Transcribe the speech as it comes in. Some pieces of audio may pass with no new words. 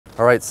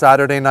All right,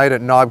 Saturday night at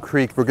Knob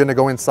Creek, we're gonna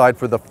go inside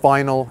for the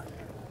final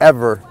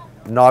ever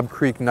Knob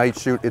Creek night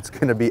shoot. It's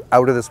gonna be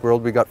out of this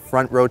world. We got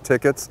front row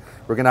tickets.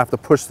 We're gonna have to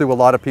push through a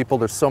lot of people.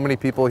 There's so many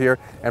people here,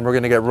 and we're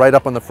gonna get right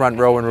up on the front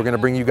row, and we're gonna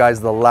bring you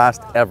guys the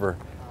last ever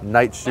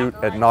night shoot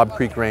at Knob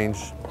Creek Range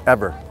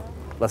ever.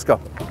 Let's go.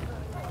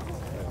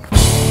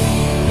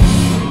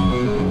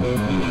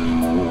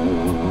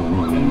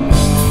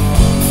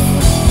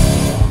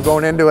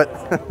 Going into it.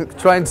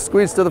 Try and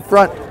squeeze to the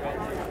front.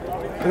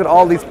 Look at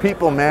all these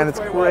people, man. It's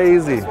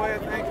crazy.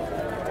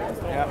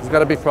 There's got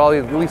to be probably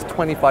at least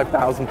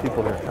 25,000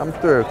 people here. Coming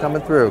through,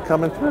 coming through,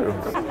 coming through.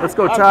 Let's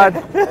go, Todd.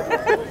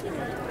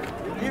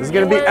 This is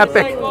going to be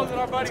epic.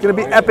 It's going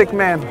to be epic,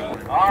 man.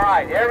 All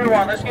right,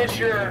 everyone, let's get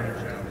your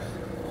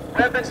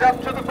weapons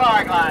up to the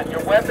firing line.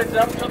 Your weapons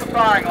up to the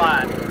firing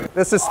line.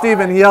 This is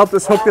Steven. He helped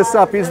us hook this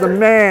up. He's the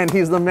man.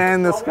 He's the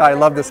man, this guy. I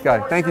love this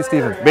guy. Thank you,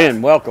 Steven.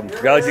 Ben, welcome.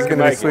 Glad you It's can going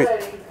to be make sweet.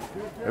 it.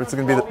 It's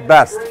going to be the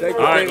best. All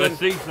right, let's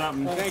see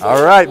something.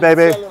 All right,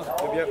 baby.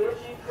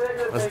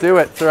 Let's do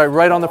it. It's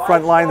right on the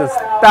front line. There's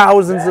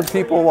thousands of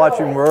people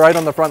watching. We're right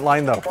on the front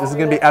line, though. This is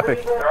going to be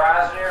epic. Their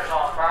eyes and ears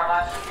on. Fire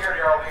line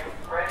security are we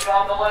ready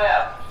on the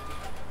left?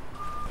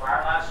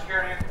 Fire line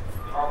security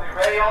are we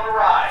ready on the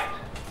right?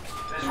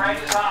 This range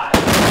is high.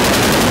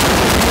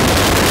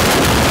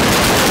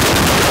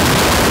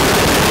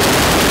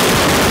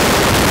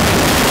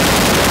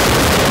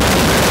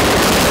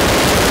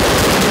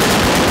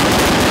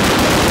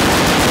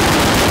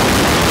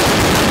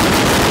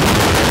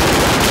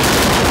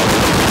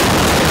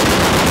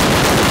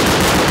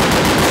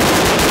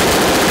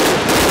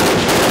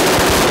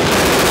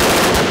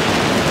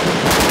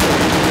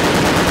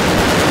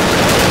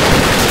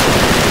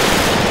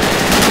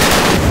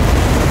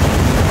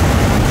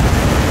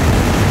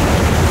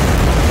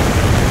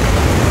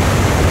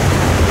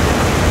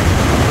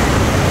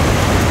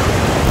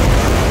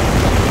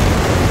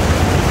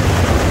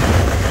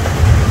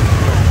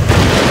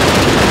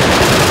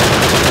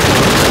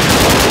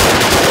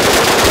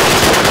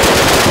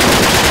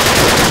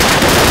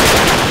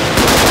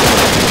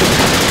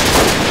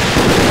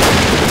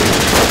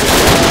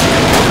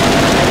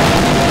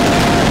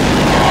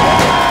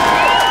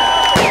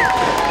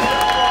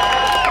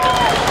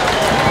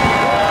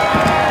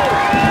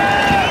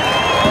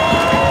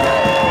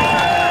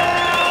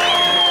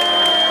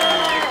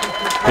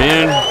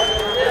 Ben,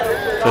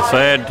 it's a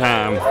sad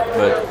time,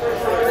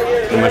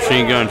 but the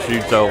machine gun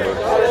shoot's over.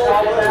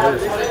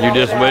 You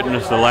just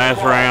witnessed the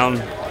last round,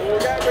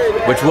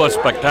 which was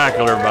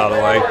spectacular, by the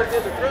way,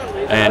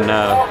 and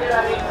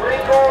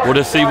we'll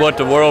just see what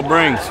the world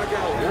brings.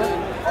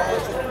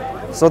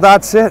 So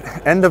that's it.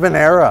 End of an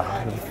era.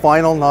 The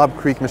final Knob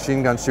Creek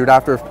machine gun shoot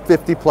after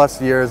 50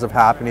 plus years of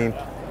happening.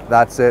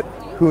 That's it.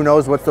 Who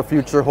knows what the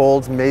future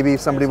holds? Maybe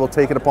somebody will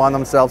take it upon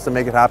themselves to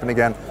make it happen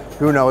again.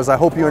 Who knows? I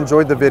hope you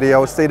enjoyed the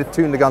video. Stay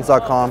tuned to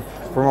guns.com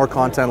for more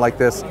content like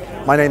this.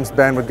 My name's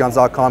Ben with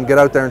guns.com. Get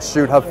out there and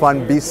shoot, have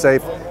fun, be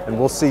safe, and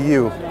we'll see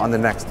you on the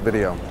next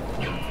video.